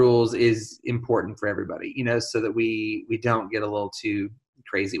ground rules is important for everybody, so that we don't get a little too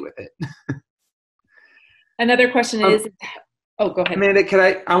crazy with it. Another question is, go ahead.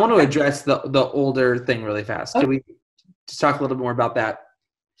 Amanda, I want to address the older thing really fast. Can we just talk a little bit more about that?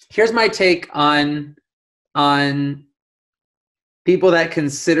 Here's my take on people that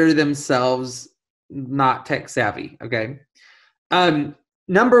consider themselves not tech savvy. Okay.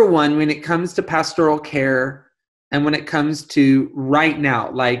 Number one, when it comes to pastoral care, and when it comes to right now,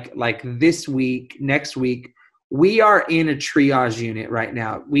 like this week, next week, we are in a triage unit right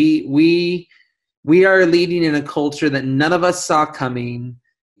now. We are leading in a culture that none of us saw coming.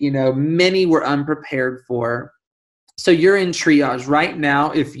 Many were unprepared for. So you're in triage right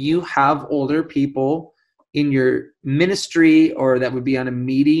now. If you have older people in your ministry or that would be on a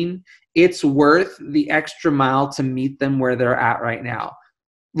meeting, it's worth the extra mile to meet them where they're at right now.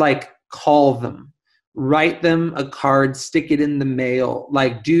 Like, call them, write them a card, stick it in the mail,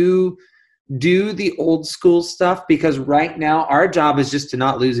 like do the old school stuff, because right now our job is just to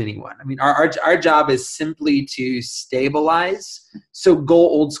not lose anyone. I mean, our job is simply to stabilize. So go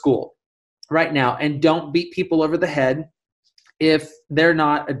old school right now, and don't beat people over the head if they're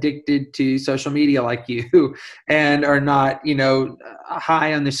not addicted to social media like you and are not,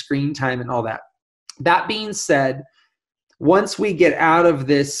 high on the screen time and all that. That being said, once we get out of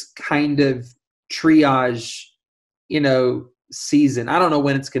this kind of triage, season, I don't know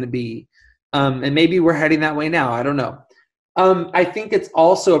when it's going to be. And maybe we're heading that way now. I don't know. I think it's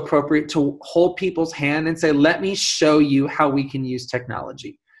also appropriate to hold people's hand and say, let me show you how we can use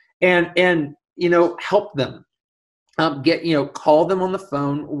technology and help them. Call them on the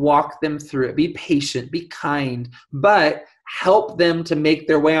phone, walk them through it, be patient, be kind, but help them to make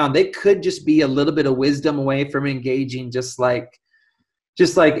their way on. They could just be a little bit of wisdom away from engaging just like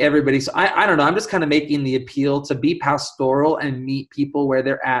everybody. So I don't know. I'm just kind of making the appeal to be pastoral and meet people where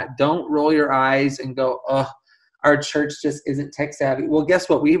they're at. Don't roll your eyes and go, oh, our church just isn't tech savvy. Well, guess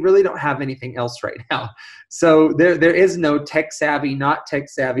what? We really don't have anything else right now. So there is no tech savvy, not tech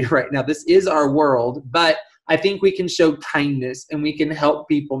savvy right now. This is our world, but I think we can show kindness and we can help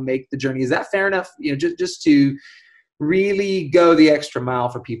people make the journey. Is that fair enough? Just to really go the extra mile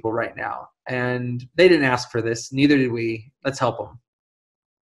for people right now. And they didn't ask for this. Neither did we. Let's help them.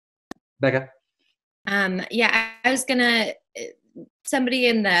 Becca? Yeah, I was gonna, somebody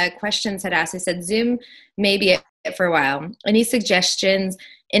in the questions had asked, I said, Zoom may be it for a while. Any suggestions,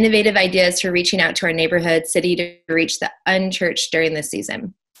 innovative ideas for reaching out to our neighborhood, city to reach the unchurched during this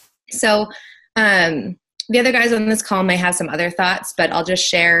season? So the other guys on this call may have some other thoughts, but I'll just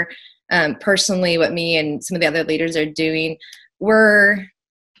share personally what me and some of the other leaders are doing. We're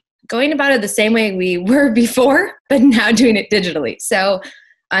going about it the same way we were before, but now doing it digitally. So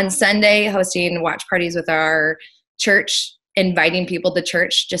on Sunday, hosting watch parties with our church, inviting people to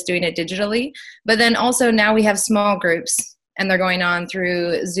church, just doing it digitally. But then also now we have small groups and they're going on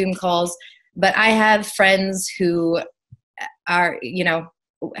through Zoom calls. But I have friends who are,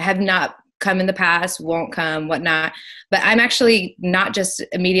 have not come in the past, won't come, whatnot. But I'm actually not just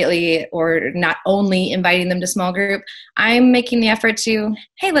immediately or not only inviting them to small group. I'm making the effort to,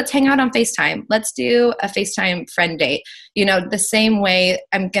 hey, let's hang out on FaceTime. Let's do a FaceTime friend date. The same way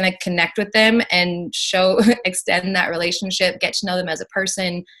I'm going to connect with them and extend that relationship, get to know them as a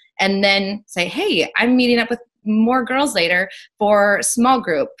person, and then say, hey, I'm meeting up with more girls later for small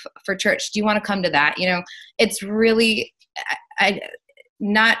group for church. Do you want to come to that? It's really,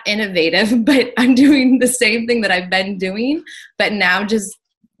 not innovative, but I'm doing the same thing that I've been doing, but now just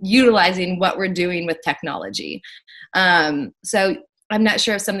utilizing what we're doing with technology. So I'm not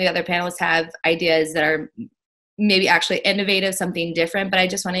sure if some of the other panelists have ideas that are maybe actually innovative, something different, but I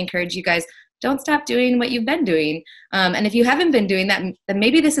just want to encourage you guys, don't stop doing what you've been doing. And if you haven't been doing that, then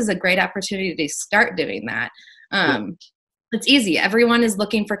maybe this is a great opportunity to start doing that. It's easy. Everyone is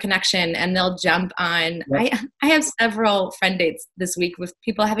looking for connection and they'll jump on. Yep. I have several friend dates this week with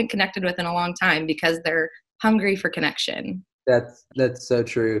people I haven't connected with in a long time because they're hungry for connection. That's so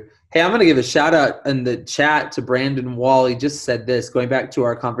true. Hey, I'm going to give a shout out in the chat to Brandon Wall. He just said this, going back to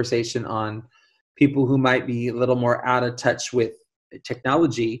our conversation on people who might be a little more out of touch with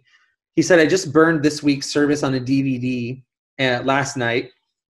technology. He said, I just burned this week's service on a DVD last night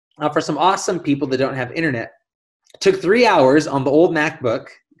for some awesome people that don't have internet. Took 3 hours on the old MacBook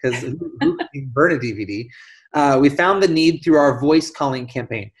because who can burn a DVD. We found the need through our voice calling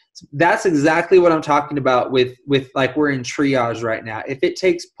campaign. So that's exactly what I'm talking about with like we're in triage right now. If it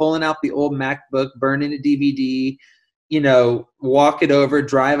takes pulling out the old MacBook, burning a DVD, walk it over,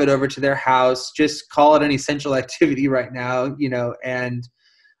 drive it over to their house, just call it an essential activity right now, and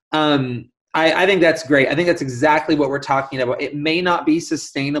I think that's great. I think that's exactly what we're talking about. It may not be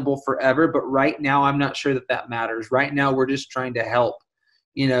sustainable forever, but right now I'm not sure that matters. Right now we're just trying to help,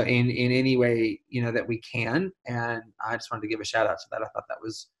 in any way, that we can. And I just wanted to give a shout out to that. I thought that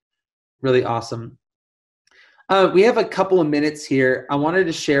was really awesome. We have a couple of minutes here. I wanted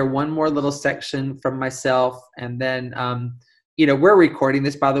to share one more little section from myself, and then we're recording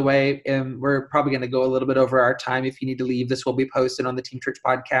this, by the way, and we're probably going to go a little bit over our time. If you need to leave, this will be posted on the Team Church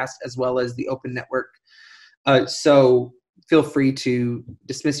podcast as well as the Open Network. So feel free to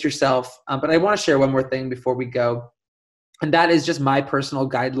dismiss yourself. But I want to share one more thing before we go, and that is just my personal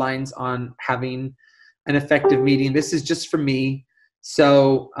guidelines on having an effective meeting. This is just for me.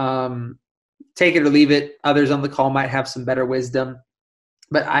 So take it or leave it. Others on the call might have some better wisdom.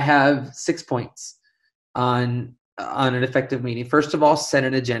 But I have 6 points on an effective meeting. First of all, set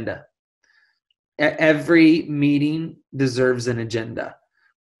an agenda. Every meeting deserves an agenda.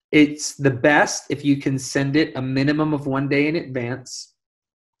 It's the best if you can send it a minimum of 1 day in advance.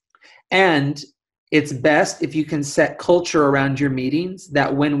 And it's best if you can set culture around your meetings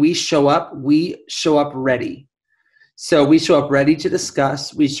that when we show up ready. So we show up ready to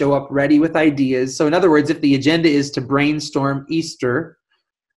discuss. We show up ready with ideas. So in other words, if the agenda is to brainstorm Easter,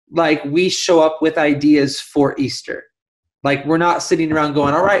 like we show up with ideas for Easter. Like we're not sitting around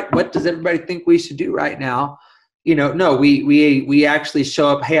going, all right, what does everybody think we should do right now? no, we actually show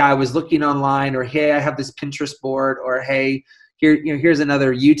up. Hey, I was looking online, or hey, I have this Pinterest board, or hey, here's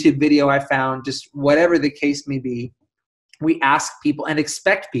another YouTube video I found. Just whatever the case may be, we ask people and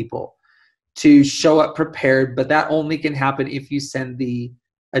expect people to show up prepared. But that only can happen if you send the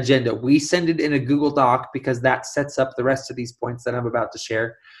agenda. We send it in a Google Doc because that sets up the rest of these points that I'm about to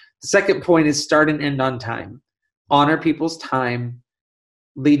share. The second point is start and end on time. Honor people's time.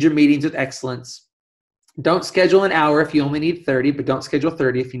 Lead your meetings with excellence. Don't schedule an hour if you only need 30, but don't schedule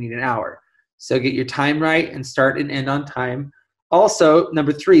 30 if you need an hour. So get your time right and start and end on time. Also,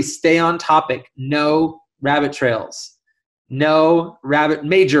 number 3, stay on topic. No rabbit trails. No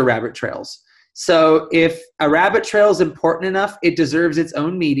major rabbit trails. So if a rabbit trail is important enough, it deserves its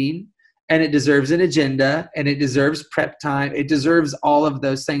own meeting, and it deserves an agenda, and it deserves prep time. It deserves all of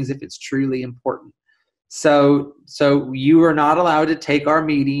those things if it's truly important. So you are not allowed to take our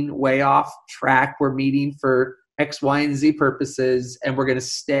meeting way off track. We're meeting for X, Y, and Z purposes, and we're going to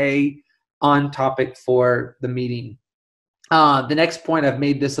stay on topic for the meeting. The next point, I've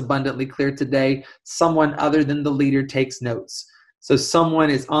made this abundantly clear today. Someone other than the leader takes notes. So someone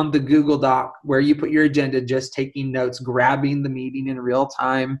is on the Google Doc where you put your agenda, just taking notes, grabbing the meeting in real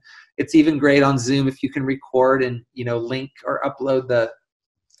time. It's even great on Zoom if you can record and, link or upload the,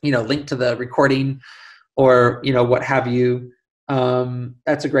 link to the recording or, what have you.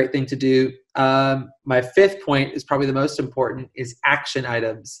 That's a great thing to do. My 5th point is probably the most important, is action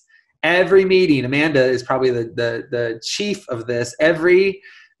items. Every meeting, Amanda is probably the chief of this. Every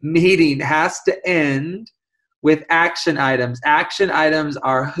meeting has to end with action items. Action items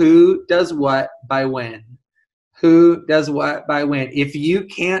are who does what by when. Who does what by when. If you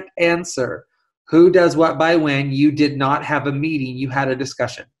can't answer who does what by when, you did not have a meeting, you had a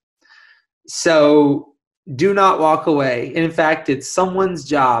discussion. So do not walk away. And in fact, it's someone's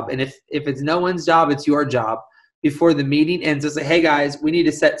job. And if it's no one's job, it's your job. Before the meeting ends, to say, hey guys, we need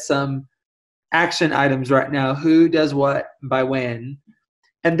to set some action items right now. Who does what by when?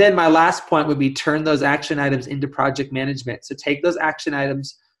 And then my last point would be turn those action items into project management. So take those action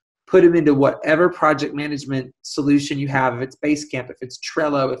items, put them into whatever project management solution you have. If it's Basecamp, if it's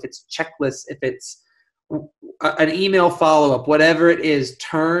Trello, if it's checklists, if it's an email follow-up, whatever it is,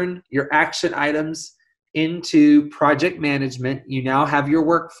 turn your action items into project management. You now have your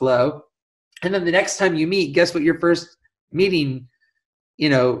workflow. And then the next time you meet, guess what your first meeting,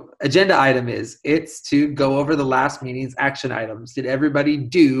 agenda item is? It's to go over the last meeting's action items. Did everybody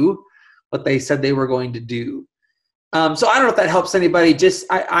do what they said they were going to do? So I don't know if that helps anybody.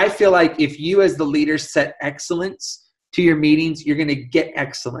 I feel like if you as the leader set excellence to your meetings, you're going to get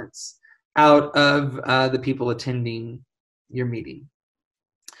excellence out of the people attending your meeting.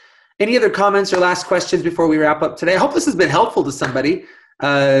 Any other comments or last questions before we wrap up today? I hope this has been helpful to somebody.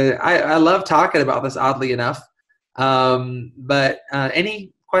 I love talking about this, oddly enough. But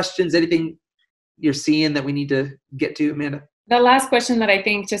any questions, anything you're seeing that we need to get to, Amanda? The last question that I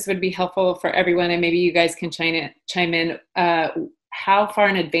think just would be helpful for everyone, and maybe you guys can chime in. How far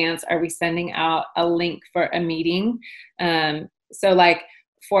in advance are we sending out a link for a meeting? So like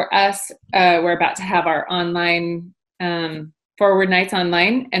for us, we're about to have our online Forward Nights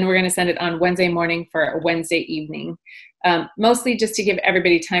online, and we're going to send it on Wednesday morning for a Wednesday evening. Mostly just to give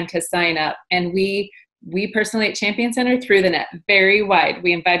everybody time to sign up. And we personally at Champion Center threw the net very wide.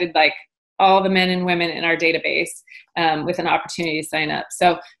 We invited like all the men and women in our database with an opportunity to sign up.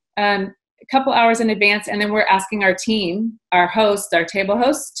 So a couple hours in advance, and then we're asking our team, our hosts, our table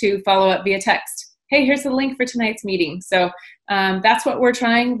hosts, to follow up via text. Hey, here's the link for tonight's meeting. So that's what we're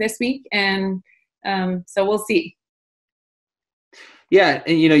trying this week, and so we'll see. Yeah,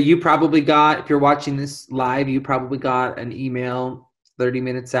 and you probably got, if you're watching this live, you probably got an email 30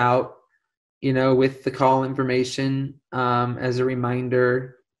 minutes out, with the call information as a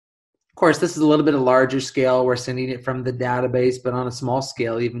reminder. Of course, this is a little bit of larger scale. We're sending it from the database, but on a small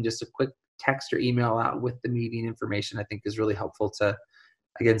scale, even just a quick text or email out with the meeting information, I think is really helpful to,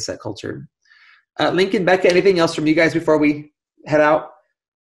 again, set culture. Lincoln, Becca, anything else from you guys before we head out?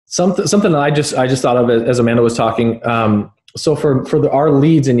 Something that I just thought of as Amanda was talking. So for our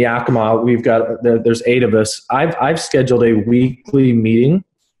leads in Yakima, we've got there's 8 of us. I've scheduled a weekly meeting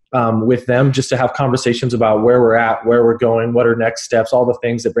with them just to have conversations about where we're at, where we're going, what are next steps, all the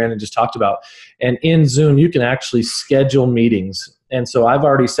things that Brandon just talked about. And in Zoom, you can actually schedule meetings. And so I've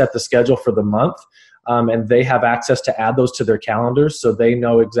already set the schedule for the month, and they have access to add those to their calendars, so they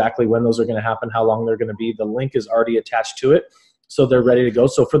know exactly when those are going to happen, how long they're going to be. The link is already attached to it, so they're ready to go.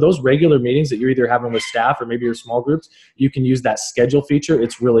 So for those regular meetings that you're either having with staff or maybe your small groups, you can use that schedule feature.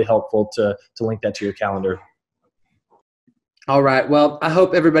 It's really helpful to link that to your calendar. All right. Well, I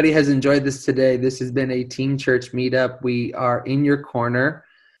hope everybody has enjoyed this today. This has been a Team Church meetup. We are in your corner.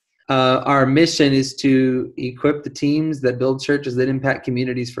 Our mission is to equip the teams that build churches that impact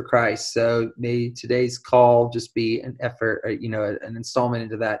communities for Christ. So may today's call just be an effort, an installment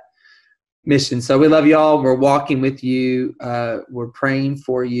into that mission. So we love you all. We're walking with you. We're praying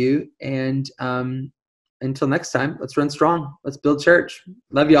for you. And until next time, let's run strong. Let's build church.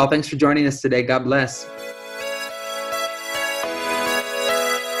 Love you all. Thanks for joining us today. God bless.